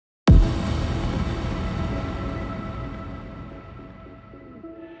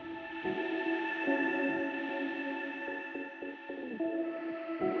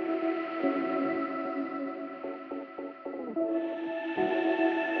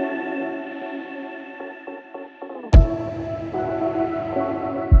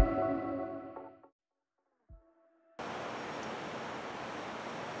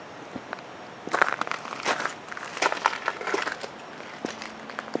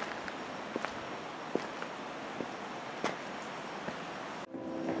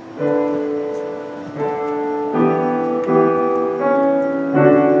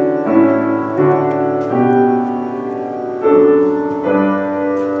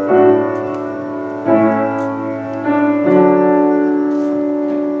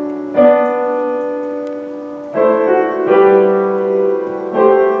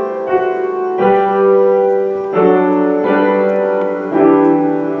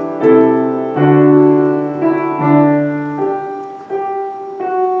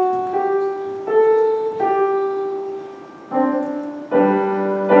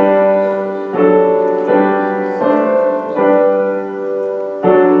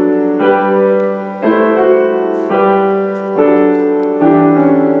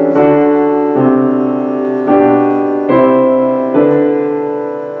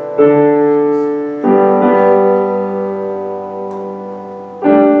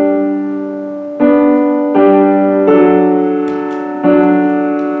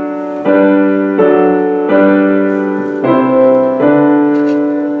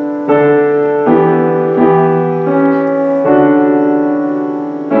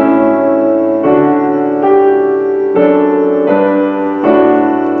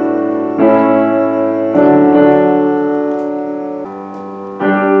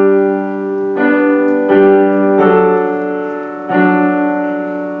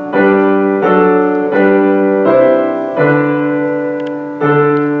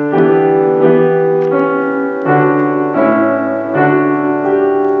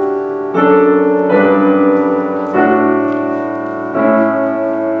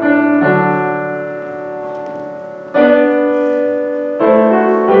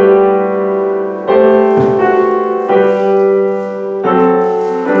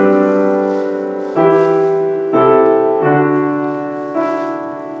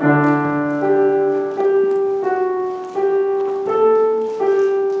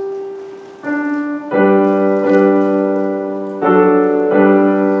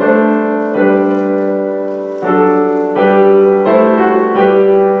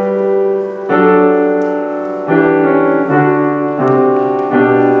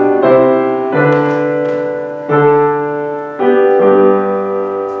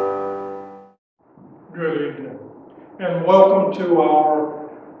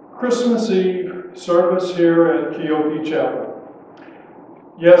Christmas Eve service here at Keokee Chapel.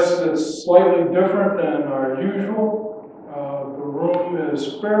 Yes, it's slightly different than our usual. The room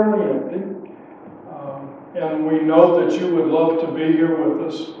is fairly empty, and we know that you would love to be here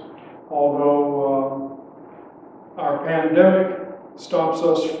with us, although our pandemic stops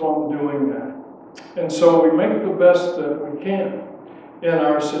us from doing that. And so we make the best that we can in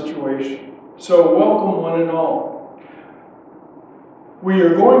our situation. So welcome one and all. We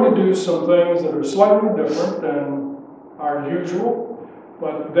are going to do some things that are slightly different than our usual,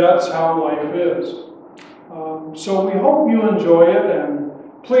 but that's how life is. So we hope you enjoy it, and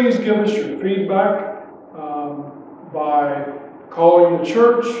please give us your feedback by calling the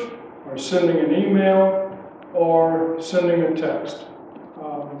church or sending an email or sending a text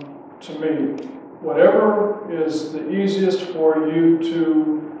to me. Whatever is the easiest for you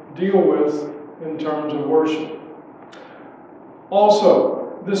to deal with in terms of worship.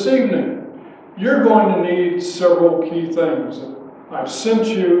 Also, this evening, you're going to need several key things. I've sent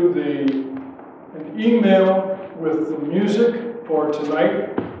you an email with the music for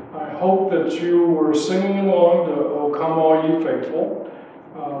tonight. I hope that you were singing along to "O Come All Ye Faithful."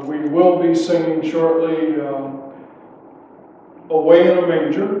 We will be singing shortly "Away in a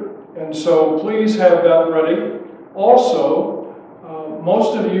Manger," and so please have that ready. Also,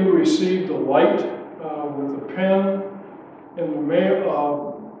 most of you received a light with a pen in the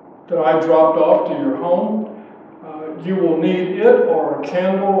mail that I dropped off to your home. You will need it or a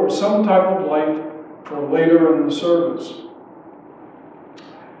candle or some type of light for later in the service.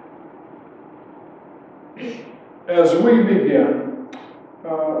 As we begin,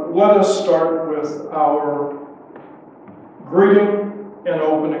 let us start with our greeting and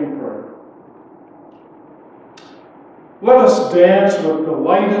opening prayer. Let us dance with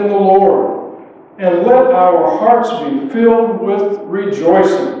delight in the Lord, and let our hearts be filled with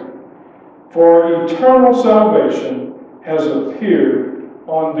rejoicing, for eternal salvation has appeared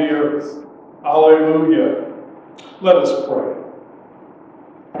on the earth. Alleluia. Let us pray.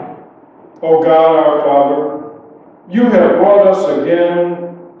 O God, our Father, you have brought us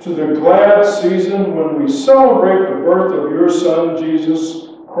again to the glad season when we celebrate the birth of your Son, Jesus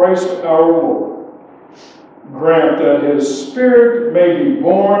Christ our Lord. Grant that his Spirit may be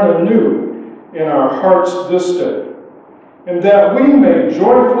born anew in our hearts this day, and that we may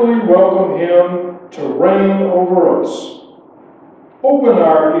joyfully welcome him to reign over us. Open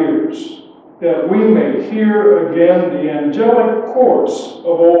our ears, that we may hear again the angelic chorus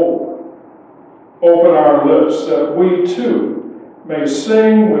of old. Open our lips, that we too may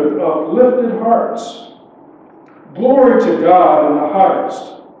sing with uplifted hearts. Glory to God in the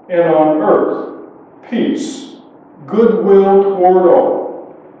highest, and on earth peace, goodwill toward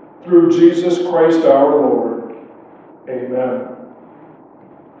all, through Jesus Christ our Lord. Amen.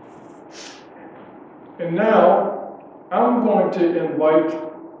 And now, I'm going to invite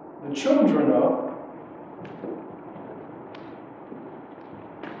the children up.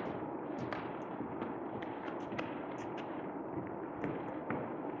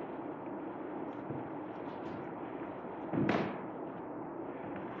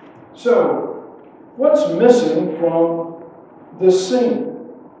 So, what's missing from this scene?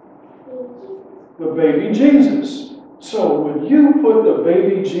 The baby Jesus. So, would you put the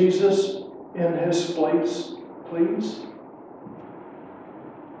baby Jesus in his place, please?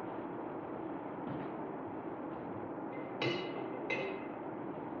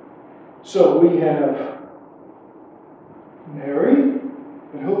 So we have Mary,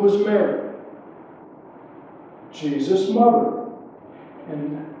 and who was Mary? Jesus' mother.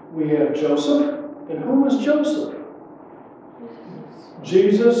 And we have Joseph, and who was Joseph?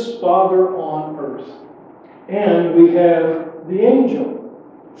 Jesus' father on earth. And we have the angel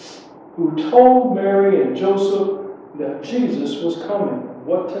who told Mary and Joseph that Jesus was coming,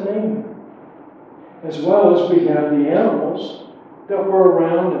 what to name him. As well as we have the animals that were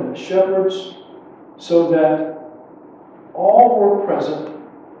around and the shepherds, so that all were present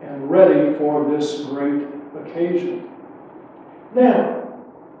and ready for this great occasion. Now,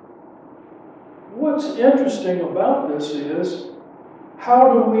 what's interesting about this is, how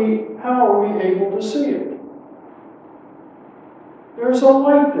are we able to see it? There's a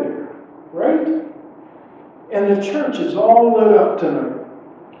light there, right? And the church is all lit up tonight.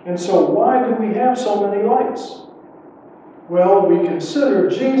 And so why do we have so many lights? Well, we consider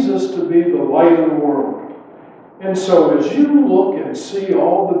Jesus to be the light of the world. And so as you look and see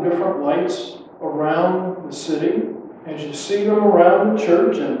all the different lights around the city, as you see them around the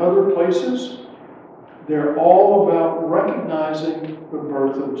church and other places, they're all about recognizing the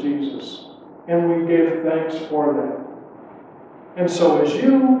birth of Jesus. And we give thanks for that. And so as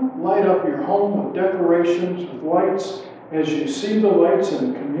you light up your home with decorations, with lights. As you see the lights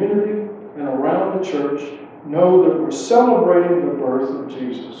in the community and around the church, know that we're celebrating the birth of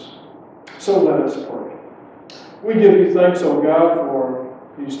Jesus. So let us pray. We give you thanks, O God, for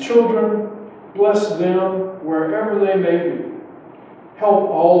these children. Bless them wherever they may be. Help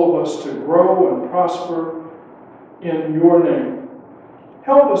all of us to grow and prosper in your name.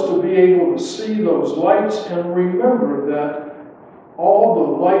 Help us to be able to see those lights and remember that all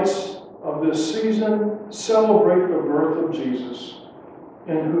the lights of this season celebrate the birth of Jesus,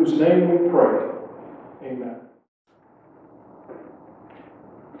 in whose name we pray. Amen.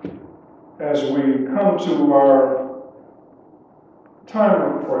 As we come to our time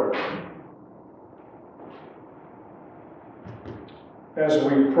of prayer, as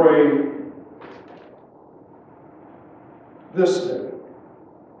we pray this day,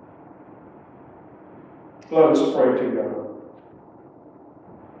 let us pray together.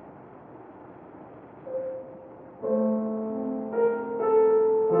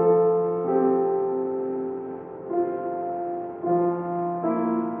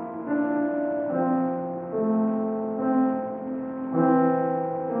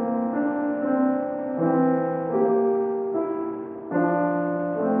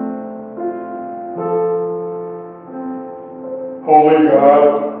 Holy God,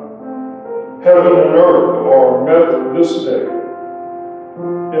 heaven and earth are met this day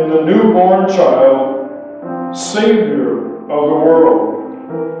in the newborn child, Savior of the world.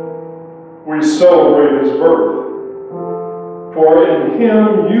 We celebrate his birth, for in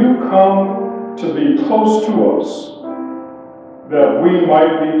him you come to be close to us, that we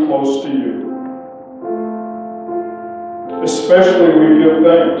might be close to you. Especially we give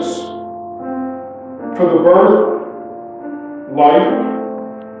thanks for the birth, life,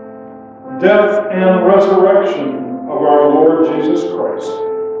 death, and resurrection of our Lord Jesus Christ,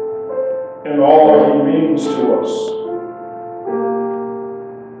 and all that he means to us.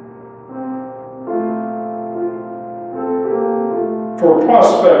 For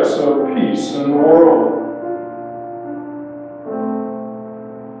prospects of peace in the world,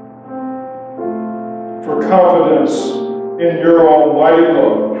 for confidence in your almighty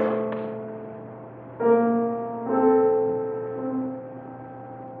love,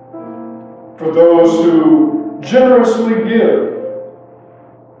 for those who generously give,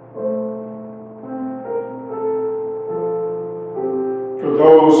 for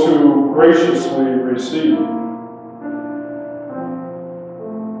those who graciously receive,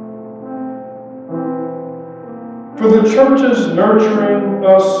 for the churches nurturing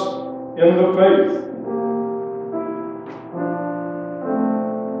us in the faith,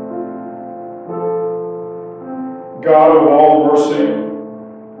 God of all mercy,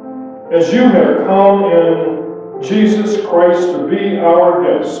 as you have come in Jesus Christ to be our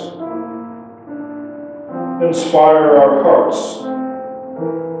guest, inspire our hearts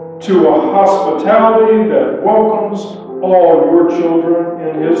to a hospitality that welcomes all your children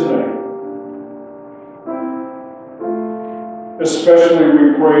in his name. Especially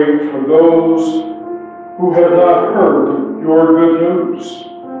we pray for those who have not heard your good news,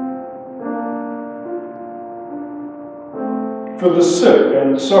 for the sick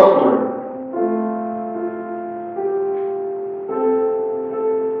and suffering,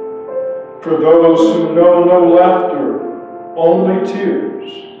 for those who know no laughter, only tears,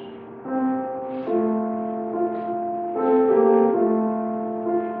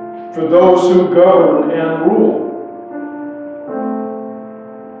 for those who govern and rule,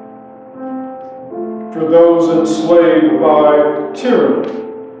 for those enslaved by tyranny,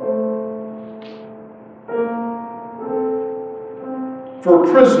 for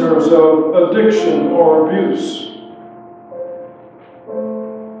prisoners of addiction or abuse,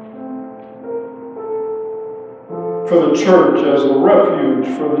 for the church as a refuge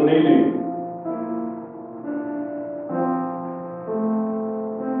for the needy,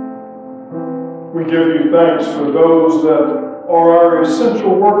 we give you thanks for those that are our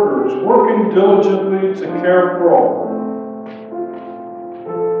essential workers, working diligently to care for all,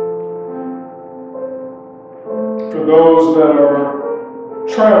 for those that are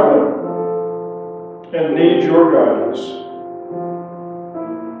traveling and need your guidance,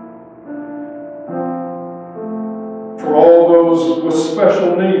 for all those with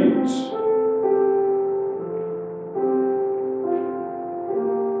special needs,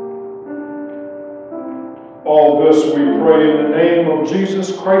 all this we pray in the name of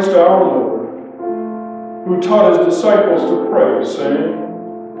Jesus Christ our Lord, who taught his disciples to pray, saying,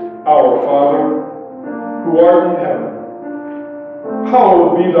 Our Father, who art in heaven,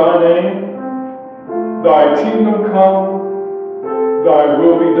 hallowed be thy name. Thy kingdom come, thy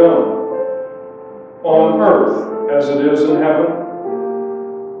will be done, on earth as it is in heaven.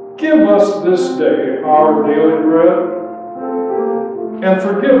 Give us this day our daily bread, and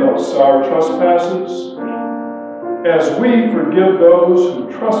forgive us our trespasses, as we forgive those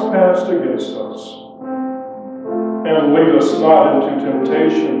who trespass against us. And lead us not into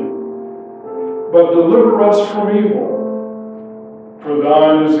temptation, but deliver us from evil. For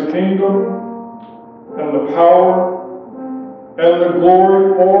thine is the kingdom, and the power, and the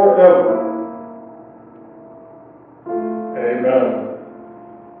glory forever. Amen.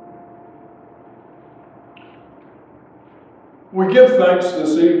 We give thanks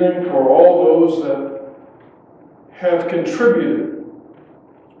this evening for all those that have contributed,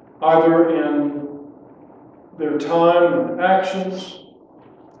 either in their time and actions,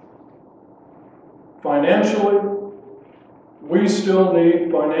 financially. We still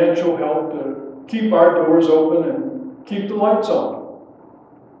need financial help to keep our doors open and keep the lights on.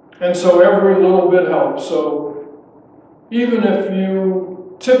 And so every little bit helps. So even if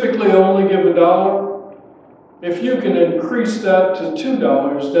you typically only give $1, if you can increase that to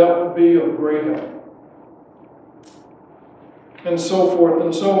 $2, that would be of great help. And so forth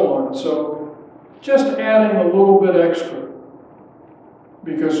and so on. So just adding a little bit extra,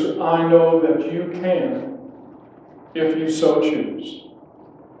 because I know that you can if you so choose.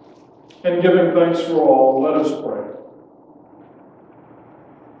 And giving thanks for all, let us pray.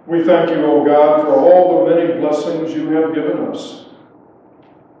 We thank you, O God, for all the many blessings you have given us.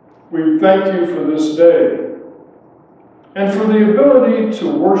 We thank you for this day and for the ability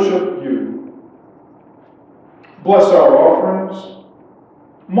to worship you. Bless our offerings,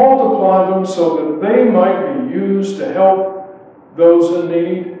 multiply them so that they might be used to help those in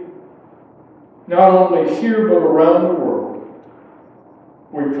need, not only here but around the world.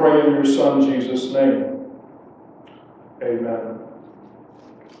 We pray in your Son, Jesus' name. Amen.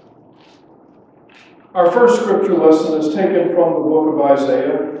 Our first scripture lesson is taken from the book of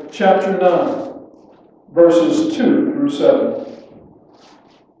Isaiah, chapter 9, verses 2 through 7.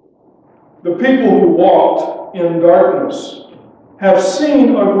 The people who walked in darkness have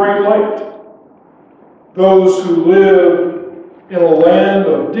seen a great light. Those who live in a land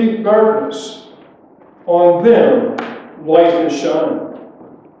of deep darkness, on them light has shined.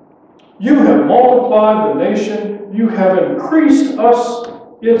 You have multiplied the nation, you have increased us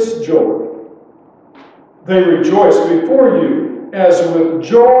its joy. They rejoice before you as with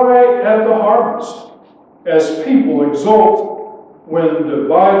joy at the harvest, as people exult when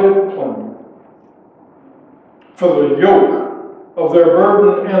divided plunder. For the yoke of their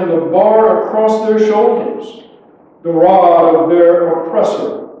burden and the bar across their shoulders, the rod of their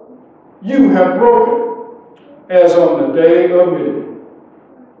oppressor, you have broken, as on the day of Midian.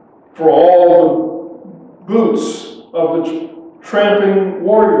 For all the boots of the tramping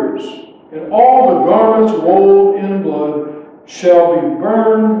warriors and all the garments rolled in blood shall be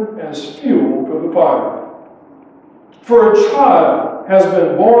burned as fuel for the fire. For a child has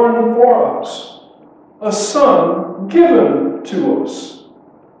been born for us, a son given to us.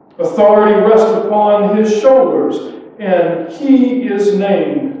 Authority rests upon his shoulders, and he is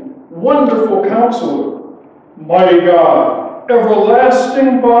named Wonderful Counselor, Mighty God,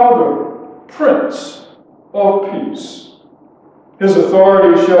 Everlasting Father, Prince of Peace. His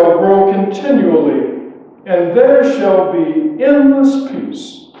authority shall grow continually, and there shall be endless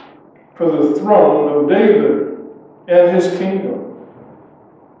peace for the throne of David and his kingdom.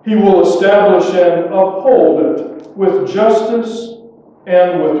 He will establish and uphold it with justice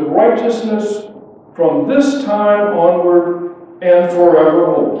and with righteousness from this time onward and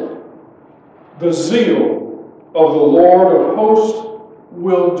forevermore. The zeal of the Lord of hosts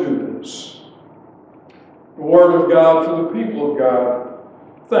will do this. The word of God for the people of God.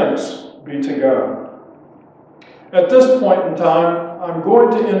 Thanks be to God. At this point in time, I'm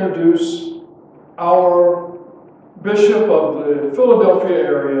going to introduce our Bishop of the Philadelphia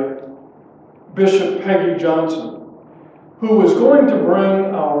area, Bishop Peggy Johnson, who is going to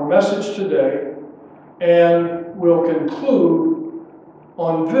bring our message today and will conclude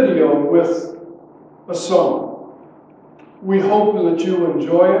on video with a song. We hope that you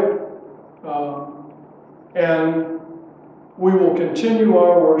enjoy it. And we will continue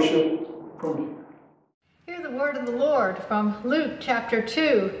our worship from here. Hear the word of the Lord from Luke chapter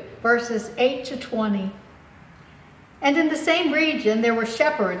 2, verses 8 to 20. And in the same region there were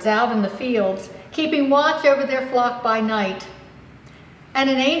shepherds out in the fields, keeping watch over their flock by night. And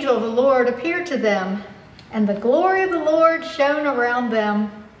an angel of the Lord appeared to them, and the glory of the Lord shone around them,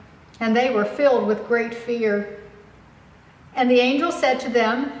 and they were filled with great fear. And the angel said to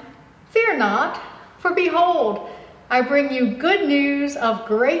them, "Fear not, for behold, I bring you good news of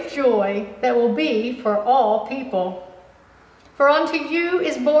great joy that will be for all people. For unto you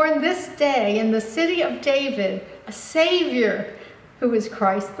is born this day in the city of David a Savior, who is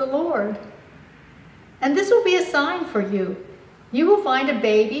Christ the Lord. And this will be a sign for you. You will find a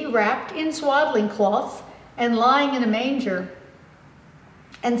baby wrapped in swaddling cloths and lying in a manger."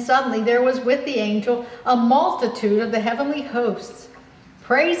 And suddenly there was with the angel a multitude of the heavenly hosts,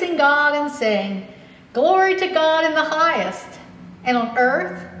 praising God and saying, "Glory to God in the highest, and on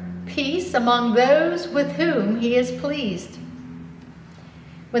earth peace among those with whom he is pleased."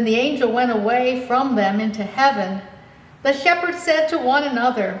 When the angel went away from them into heaven, the shepherds said to one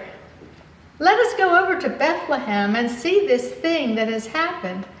another, "Let us go over to Bethlehem and see this thing that has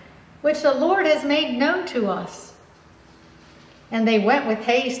happened, which the Lord has made known to us." And they went with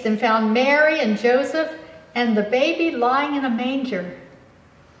haste and found Mary and Joseph and the baby lying in a manger.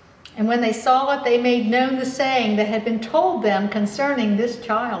 And when they saw it, they made known the saying that had been told them concerning this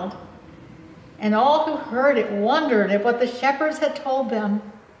child. And all who heard it wondered at what the shepherds had told them.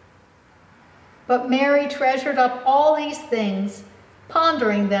 But Mary treasured up all these things,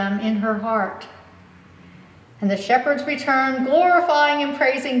 pondering them in her heart. And the shepherds returned, glorifying and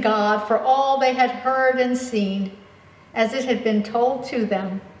praising God for all they had heard and seen, as it had been told to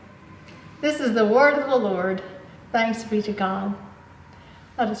them. This is the word of the Lord. Thanks be to God.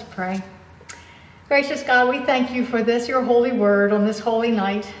 Let us pray. Gracious God, we thank you for this, your holy word on this holy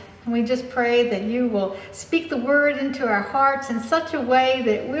night. And we just pray that you will speak the word into our hearts in such a way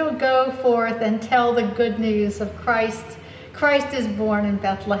that we'll go forth and tell the good news of Christ. Christ is born in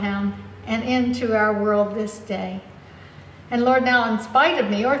Bethlehem and into our world this day. And Lord, now in spite of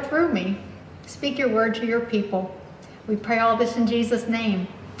me or through me, speak your word to your people. We pray all this in Jesus' name.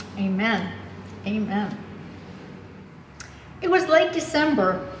 Amen. Amen. It was late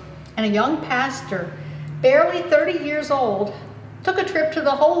December, and a young pastor, barely 30 years old, took a trip to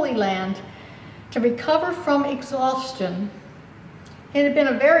the Holy Land to recover from exhaustion. It had been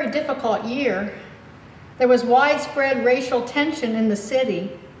a very difficult year. There was widespread racial tension in the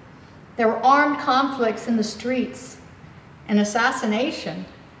city. There were armed conflicts in the streets, and assassination.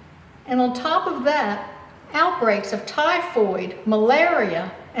 And on top of that, outbreaks of typhoid,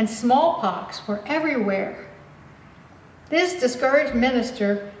 malaria, and smallpox were everywhere. This discouraged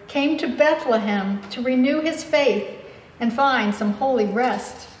minister came to Bethlehem to renew his faith and find some holy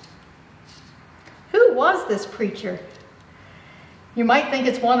rest. Who was this preacher? You might think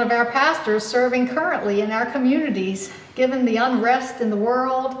it's one of our pastors serving currently in our communities, given the unrest in the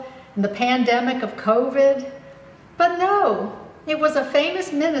world and the pandemic of COVID. But no, it was a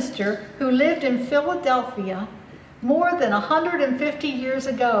famous minister who lived in Philadelphia more than 150 years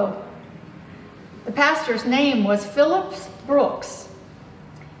ago. The pastor's name was Philip Brooks.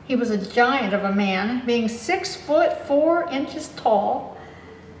 He was a giant of a man, being 6 foot 4 inches tall,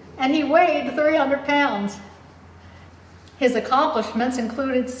 and he weighed 300 pounds. His accomplishments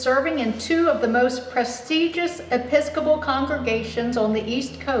included serving in 2 of the most prestigious Episcopal congregations on the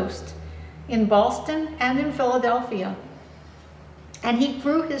East Coast, in Boston and in Philadelphia. And he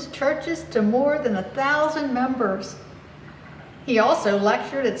grew his churches to more than 1,000 members. He also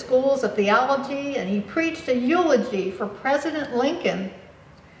lectured at schools of theology, and he preached a eulogy for President Lincoln.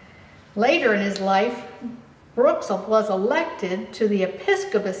 Later in his life, Brooks was elected to the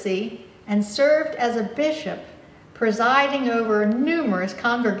episcopacy and served as a bishop, presiding over numerous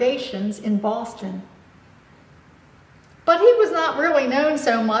congregations in Boston. But he was not really known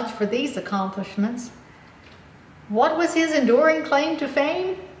so much for these accomplishments. What was his enduring claim to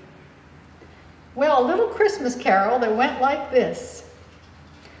fame? Well, a little Christmas carol that went like this.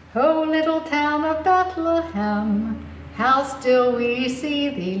 "O little town of Bethlehem, how still we see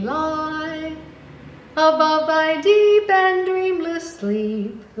thee lie. Above thy deep and dreamless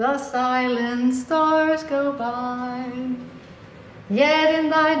sleep, the silent stars go by. Yet in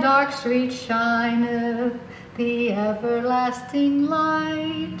thy dark street shineth the everlasting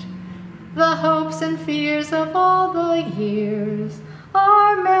light. The hopes and fears of all the years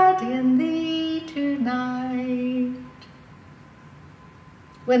are met in thee tonight."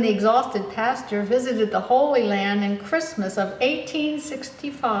 When the exhausted pastor visited the Holy Land in Christmas of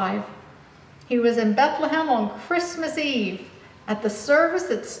 1865, he was in Bethlehem on Christmas Eve at the service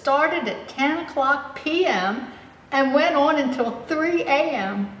that started at 10 o'clock p.m. and went on until 3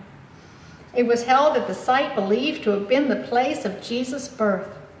 a.m. It was held at the site believed to have been the place of Jesus' birth,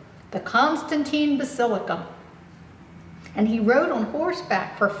 the Constantine Basilica. And he rode on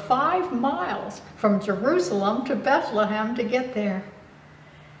horseback for 5 miles from Jerusalem to Bethlehem to get there.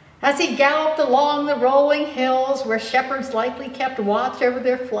 As he galloped along the rolling hills where shepherds likely kept watch over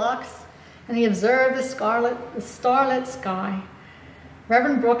their flocks, and he observed the starlit sky.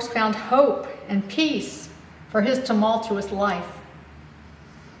 Reverend Brooks found hope and peace for his tumultuous life.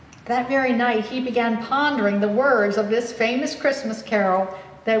 That very night, he began pondering the words of this famous Christmas carol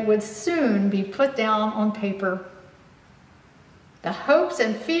that would soon be put down on paper. The hopes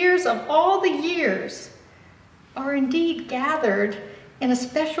and fears of all the years are indeed gathered in a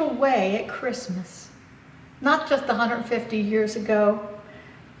special way at Christmas. Not just 150 years ago,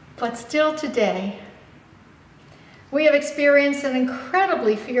 but still today. We have experienced an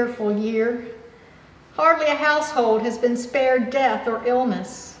incredibly fearful year. Hardly a household has been spared death or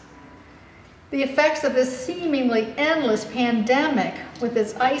illness. The effects of this seemingly endless pandemic, with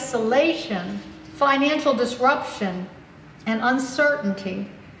its isolation, financial disruption, and uncertainty,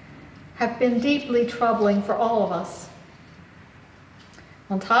 have been deeply troubling for all of us.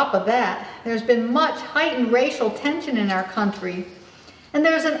 On top of that, there's been much heightened racial tension in our country, and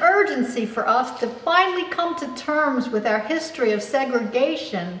there's an urgency for us to finally come to terms with our history of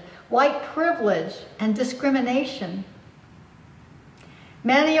segregation, white privilege, and discrimination.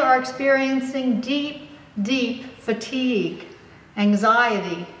 Many are experiencing deep, deep fatigue,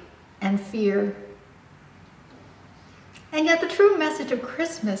 anxiety, and fear. And yet the true message of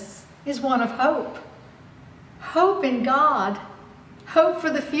Christmas is one of hope. Hope in God, hope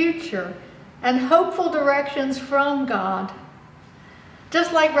for the future, and hopeful directions from God.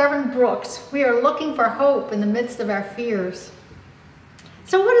 Just like Reverend Brooks, we are looking for hope in the midst of our fears.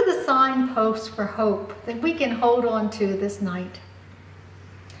 So what are the signposts for hope that we can hold on to this night?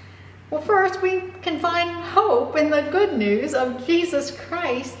 Well, first, we can find hope in the good news of Jesus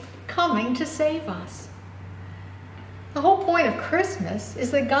Christ coming to save us. The whole point of Christmas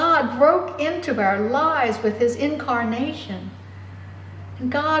is that God broke into our lives with his incarnation. And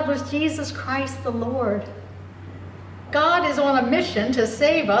God was Jesus Christ the Lord. God is on a mission to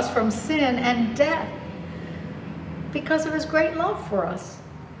save us from sin and death because of his great love for us.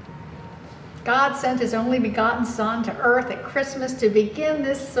 God sent his only begotten Son to earth at Christmas to begin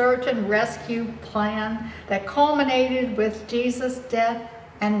this search and rescue plan that culminated with Jesus' death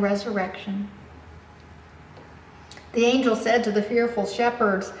and resurrection. The angel said to the fearful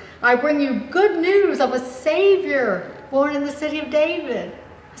shepherds, "I bring you good news of a Savior born in the city of David."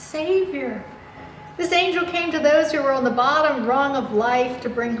 A Savior. This angel came to those who were on the bottom rung of life to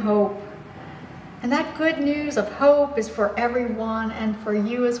bring hope. And that good news of hope is for everyone and for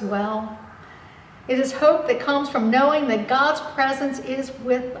you as well. It is hope that comes from knowing that God's presence is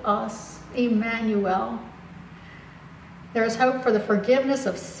with us, Emmanuel. There is hope for the forgiveness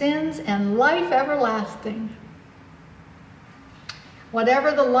of sins and life everlasting.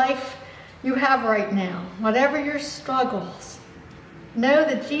 Whatever the life you have right now, whatever your struggles, know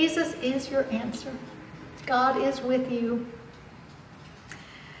that Jesus is your answer. God is with you.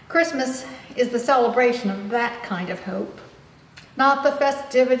 Christmas is the celebration of that kind of hope. Not the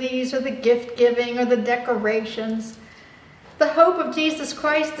festivities or the gift giving or the decorations. The hope of Jesus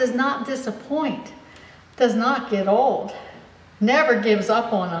Christ does not disappoint, does not get old, never gives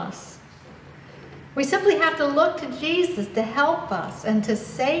up on us. We simply have to look to Jesus to help us and to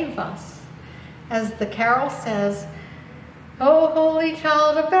save us. As the carol says, "O holy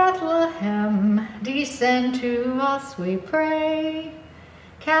child of Bethlehem, descend to us, we pray.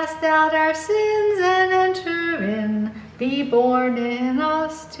 Cast out our sins and enter in. Be born in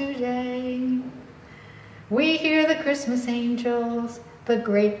us today." We hear the Christmas angels the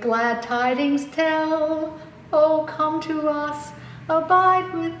great glad tidings tell. Oh, come to us,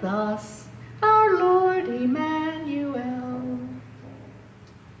 abide with us, our Lord Emmanuel.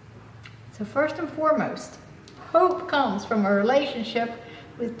 So first and foremost, hope comes from a relationship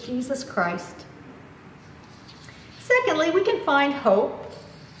with Jesus Christ. Secondly, we can find hope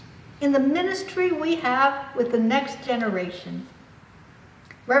in the ministry we have with the next generation.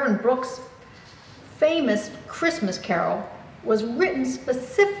 Reverend Brooks' famous Christmas carol was written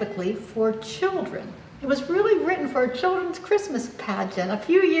specifically for children. It was really written for a children's Christmas pageant a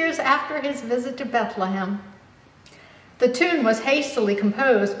few years after his visit to Bethlehem. The tune was hastily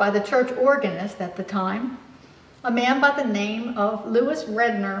composed by the church organist at the time, a man by the name of Louis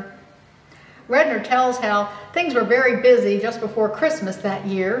Redner. Redner tells how things were very busy just before Christmas that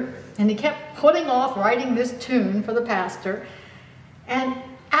year, and he kept putting off writing this tune for the pastor. And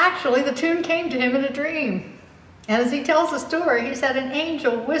actually, the tune came to him in a dream. And as he tells the story, he said an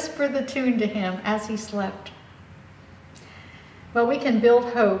angel whispered the tune to him as he slept. Well, we can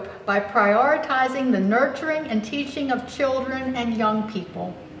build hope by prioritizing the nurturing and teaching of children and young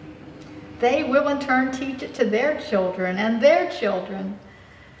people. They will in turn teach it to their children and their children.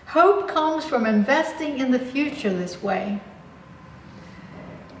 Hope comes from investing in the future this way.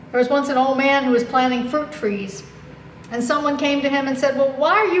 There was once an old man who was planting fruit trees, and someone came to him and said, "Well,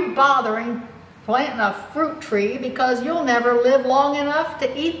 why are you bothering planting a fruit tree? Because you'll never live long enough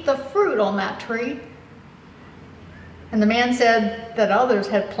to eat the fruit on that tree." And the man said that others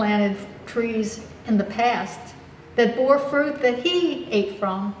had planted trees in the past that bore fruit that he ate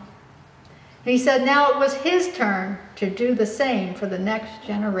from. And he said now it was his turn to do the same for the next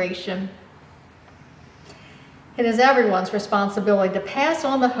generation. It is everyone's responsibility to pass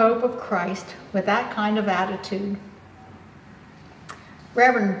on the hope of Christ with that kind of attitude.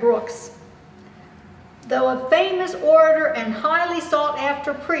 Reverend Brooks, though a famous orator and highly sought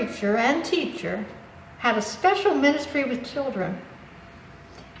after preacher and teacher, had a special ministry with children.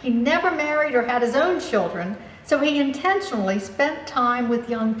 He never married or had his own children, so he intentionally spent time with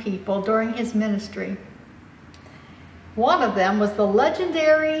young people during his ministry. One of them was the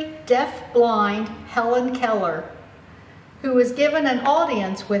legendary deaf-blind Helen Keller, who was given an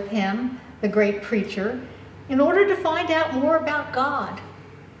audience with him, the great preacher, in order to find out more about God.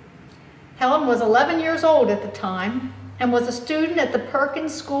 Helen was 11 years old at the time and was a student at the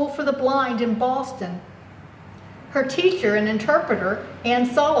Perkins School for the Blind in Boston. Her teacher and interpreter, Ann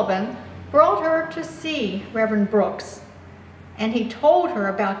Sullivan, brought her to see Reverend Brooks, and he told her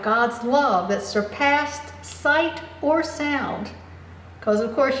about God's love that surpassed sight or sound, because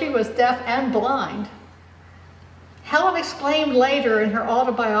of course she was deaf and blind. Helen exclaimed later in her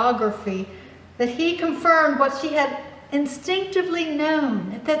autobiography that he confirmed what she had instinctively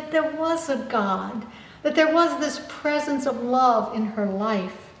known, that there was a God, that there was this presence of love in her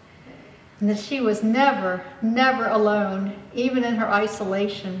life, and that she was never, never alone, even in her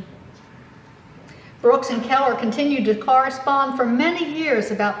isolation. Brooks and Keller continued to correspond for many years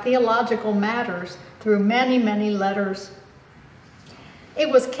about theological matters through many, many letters. It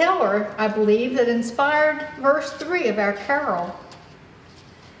was Keller, I believe, that inspired verse 3 of our carol.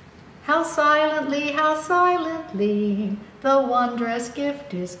 How silently, the wondrous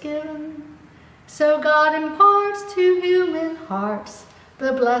gift is given. So God imparts to human hearts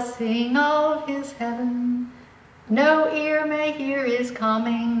the blessing of his heaven. No ear may hear his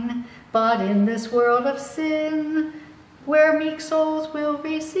coming, but in this world of sin, where meek souls will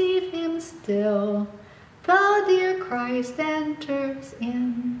receive him still, the dear Christ enters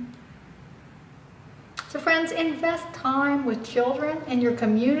in. So friends, invest time with children in your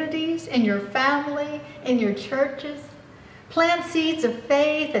communities, in your family, in your churches. Plant seeds of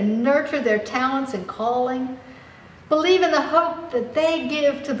faith and nurture their talents and calling. Believe in the hope that they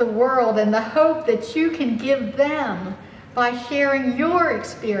give to the world and the hope that you can give them by sharing your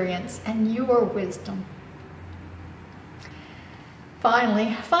experience and your wisdom.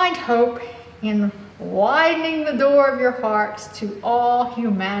 Finally, find hope in widening the door of your hearts to all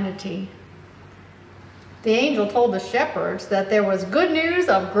humanity. The angel told the shepherds that there was good news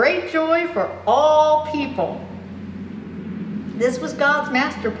of great joy for all people. This was God's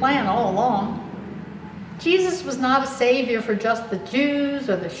master plan all along. Jesus was not a savior for just the Jews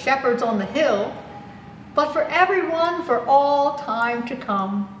or the shepherds on the hill, but for everyone for all time to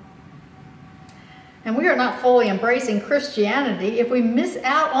come. And we are not fully embracing Christianity if we miss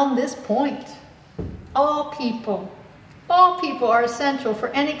out on this point. All people are essential for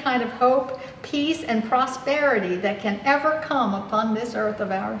any kind of hope, peace, and prosperity that can ever come upon this earth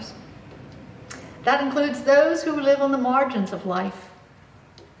of ours. That includes those who live on the margins of life,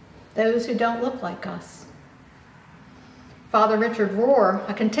 those who don't look like us. Father Richard Rohr,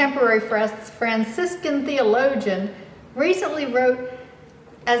 a contemporary Franciscan theologian, recently wrote,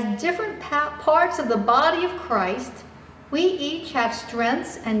 "As different parts of the body of Christ, we each have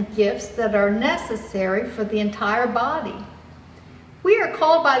strengths and gifts that are necessary for the entire body. We are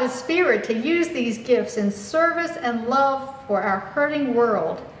called by the Spirit to use these gifts in service and love for our hurting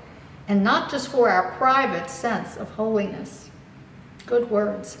world, and not just for our private sense of holiness." Good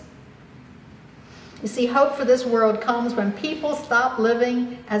words. You see, hope for this world comes when people stop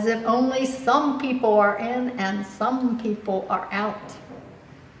living as if only some people are in and some people are out.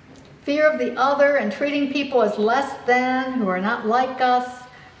 Fear of the other and treating people as less than, who are not like us,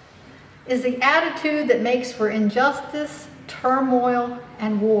 is the attitude that makes for injustice, turmoil,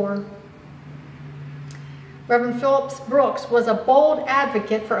 and war. Reverend Phillips Brooks was a bold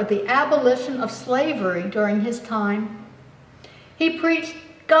advocate for the abolition of slavery during his time. He preached,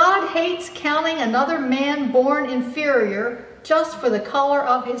 God hates counting another man born inferior just for the color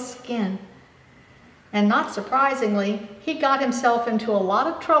of his skin. And not surprisingly, he got himself into a lot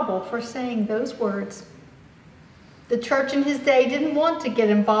of trouble for saying those words. The church in his day didn't want to get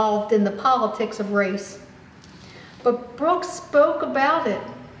involved in the politics of race. But Brooks spoke about it,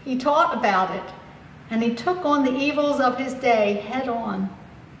 he taught about it, and he took on the evils of his day head on.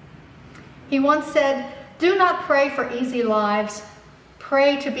 He once said, "Do not pray for easy lives.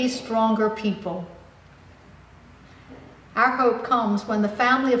 Pray to be stronger people." Our hope comes when the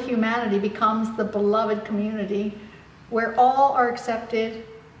family of humanity becomes the beloved community where all are accepted,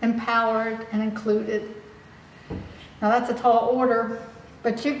 empowered, and included. Now that's a tall order,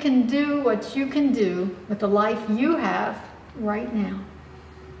 but you can do what you can do with the life you have right now.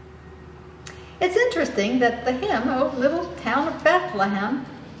 It's interesting that the hymn, "O Little Town of Bethlehem,"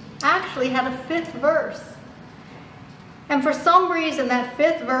 actually had a fifth verse. And for some reason, that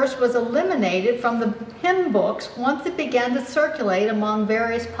fifth verse was eliminated from the hymn books once it began to circulate among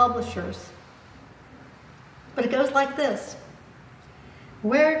various publishers. But it goes like this: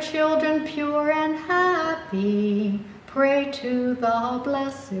 "Where children pure and happy pray to the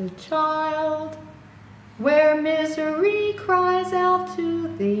blessed child, where misery cries out to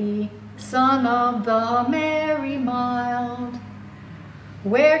thee, Son of the Mary mild,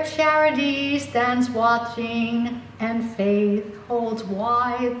 where charity stands watching and faith holds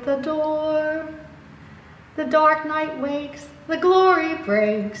wide the door, the dark night wakes, the glory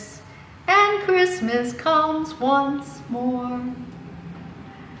breaks, and Christmas comes once more."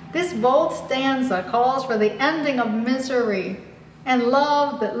 This bold stanza calls for the ending of misery and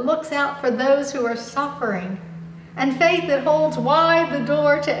love that looks out for those who are suffering, and faith that holds wide the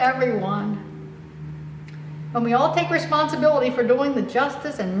door to everyone. When we all take responsibility for doing the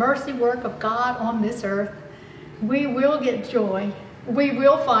justice and mercy work of God on this earth, we will get joy, we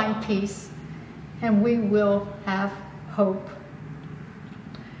will find peace, and we will have hope.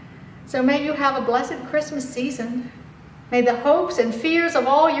 So may you have a blessed Christmas season. May the hopes and fears of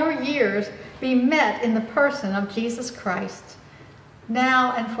all your years be met in the person of Jesus Christ,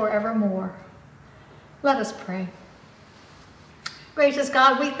 now and forevermore. Let us pray. Gracious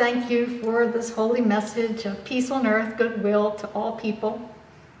God, we thank you for this holy message of peace on earth, goodwill to all people.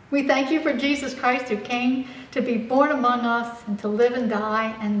 We thank you for Jesus Christ, who came to be born among us and to live and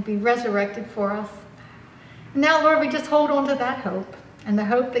die and be resurrected for us. And now, Lord, we just hold on to that hope, and the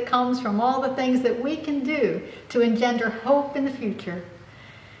hope that comes from all the things that we can do to engender hope in the future,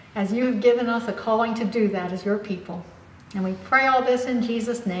 as you have given us a calling to do that as your people. And we pray all this in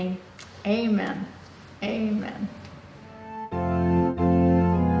Jesus' name. Amen. Amen.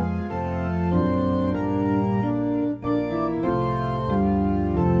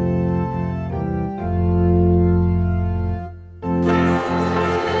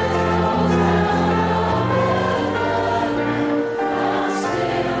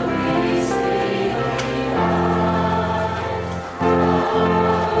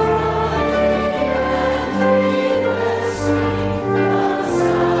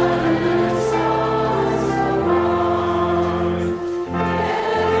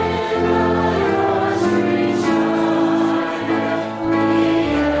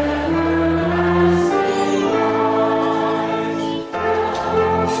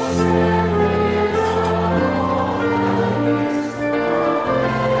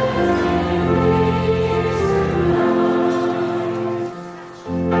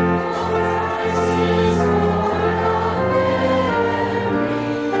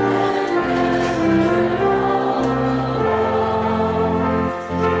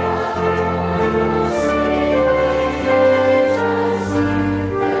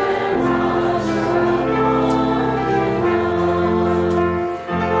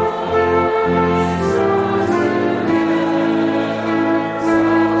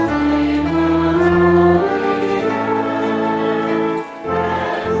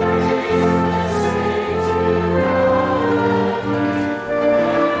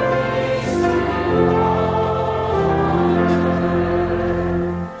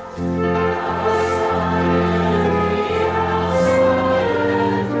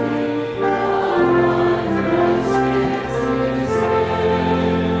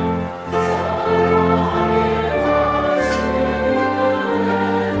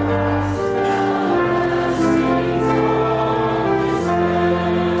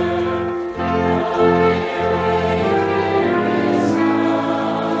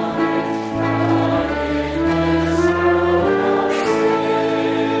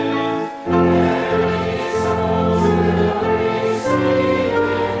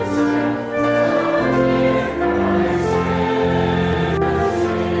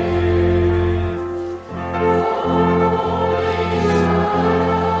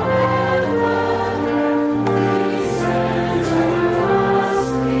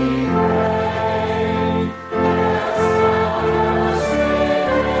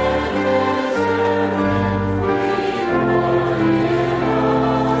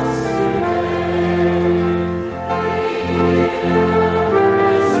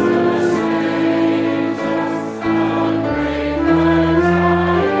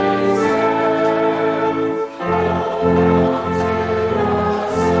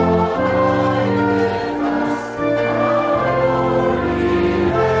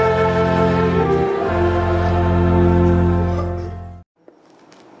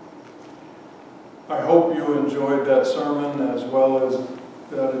 you enjoyed that sermon as well as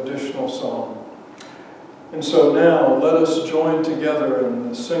that additional song. And so now, let us join together in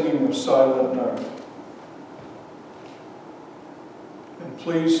the singing of Silent Night. And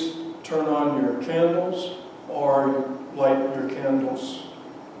please turn on your candles or light your candles.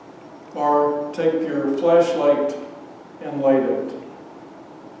 Or take your flashlight and light it.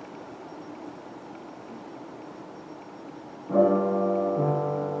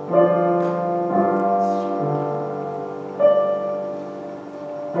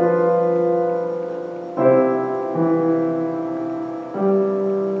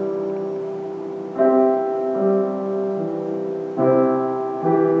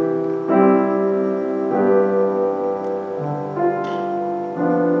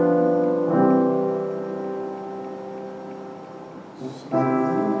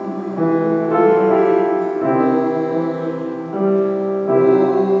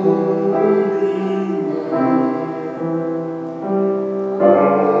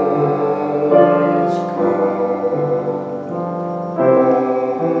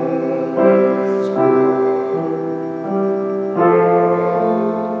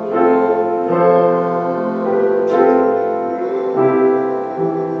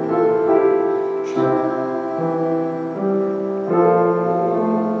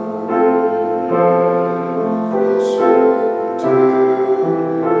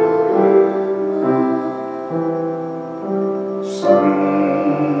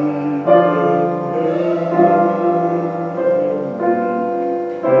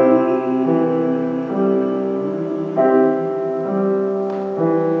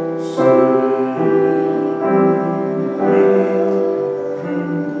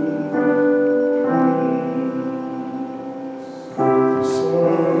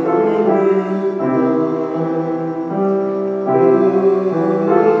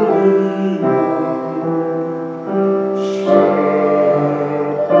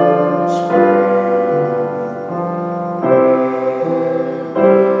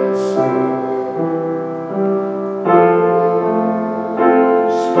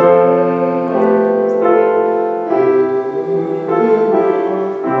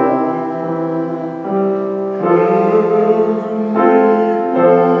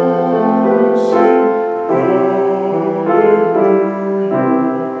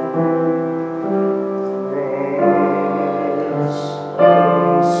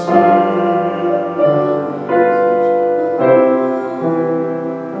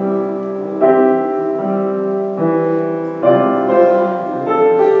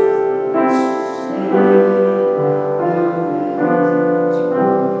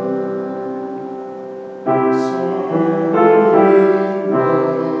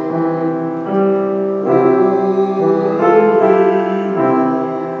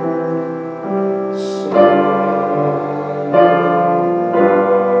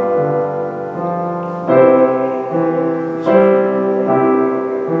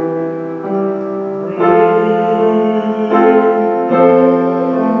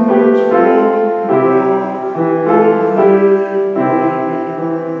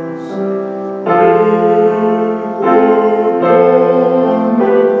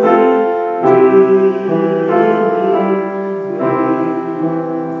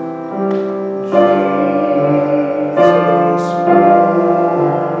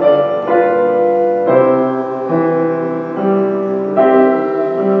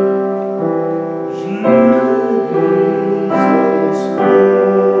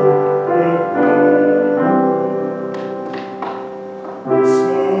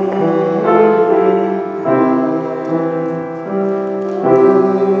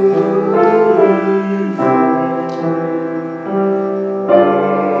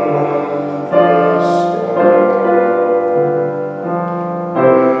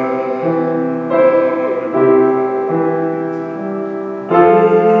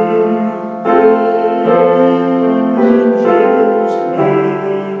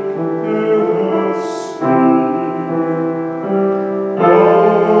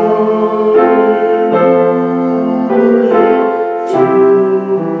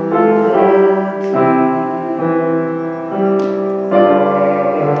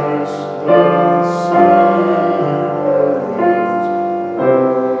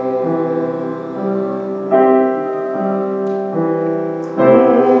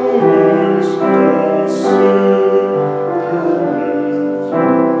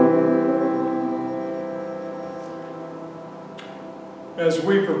 As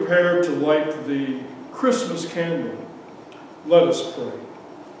we prepare to light the Christmas candle, let us pray.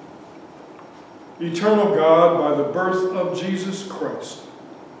 Eternal God, by the birth of Jesus Christ,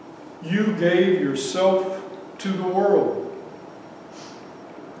 you gave yourself to the world.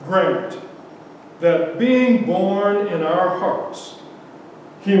 Grant that being born in our hearts,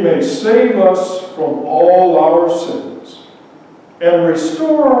 he may save us from all our sins and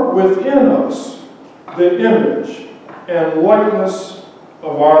restore within us the image and likeness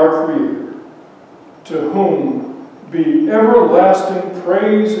of our Creator, to whom be everlasting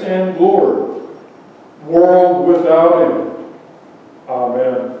praise and glory, world without end.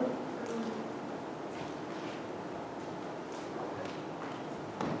 Amen.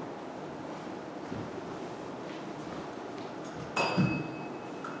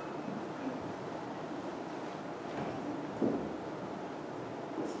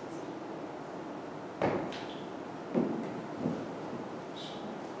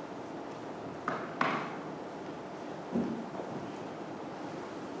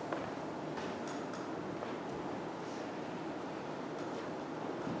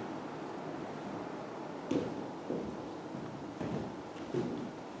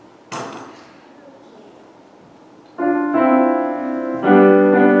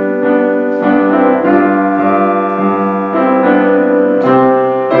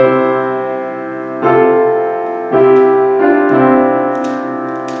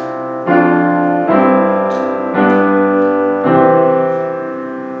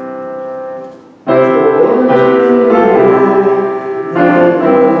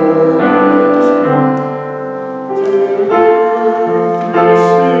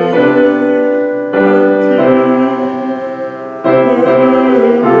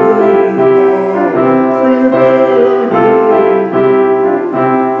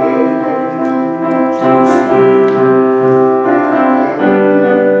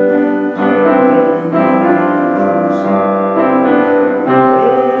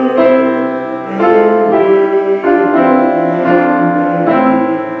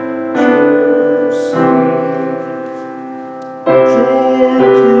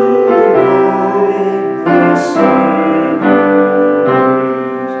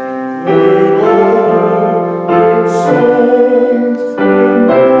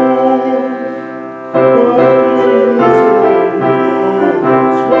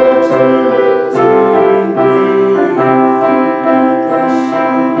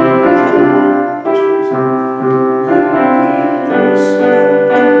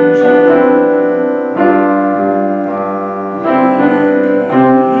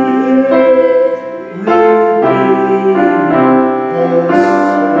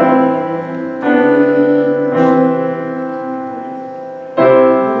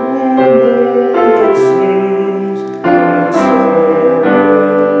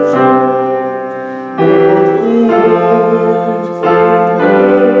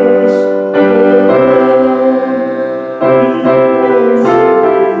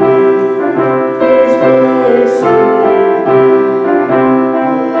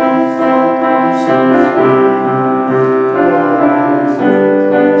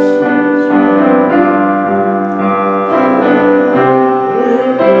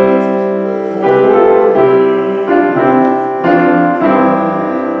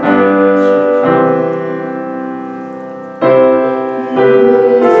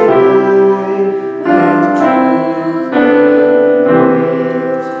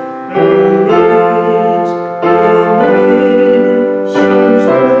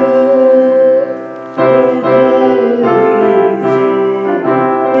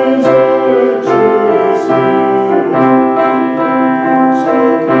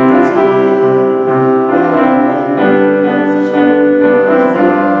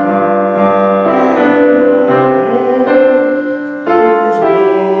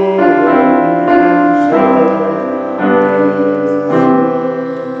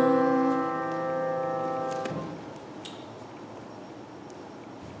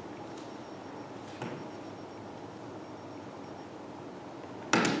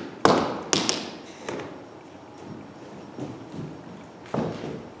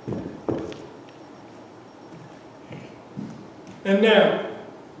 And now,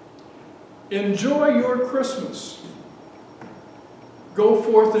 enjoy your Christmas. Go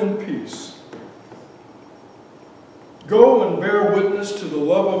forth in peace. Go and bear witness to the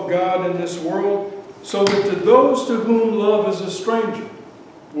love of God in this world, so that to those to whom love is a stranger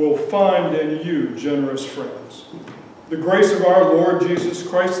will find in you generous friends. The grace of our Lord Jesus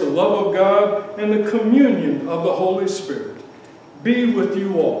Christ, the love of God, and the communion of the Holy Spirit be with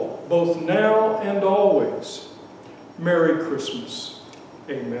you all, both now and always. Merry Christmas.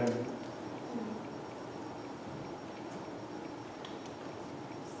 Amen.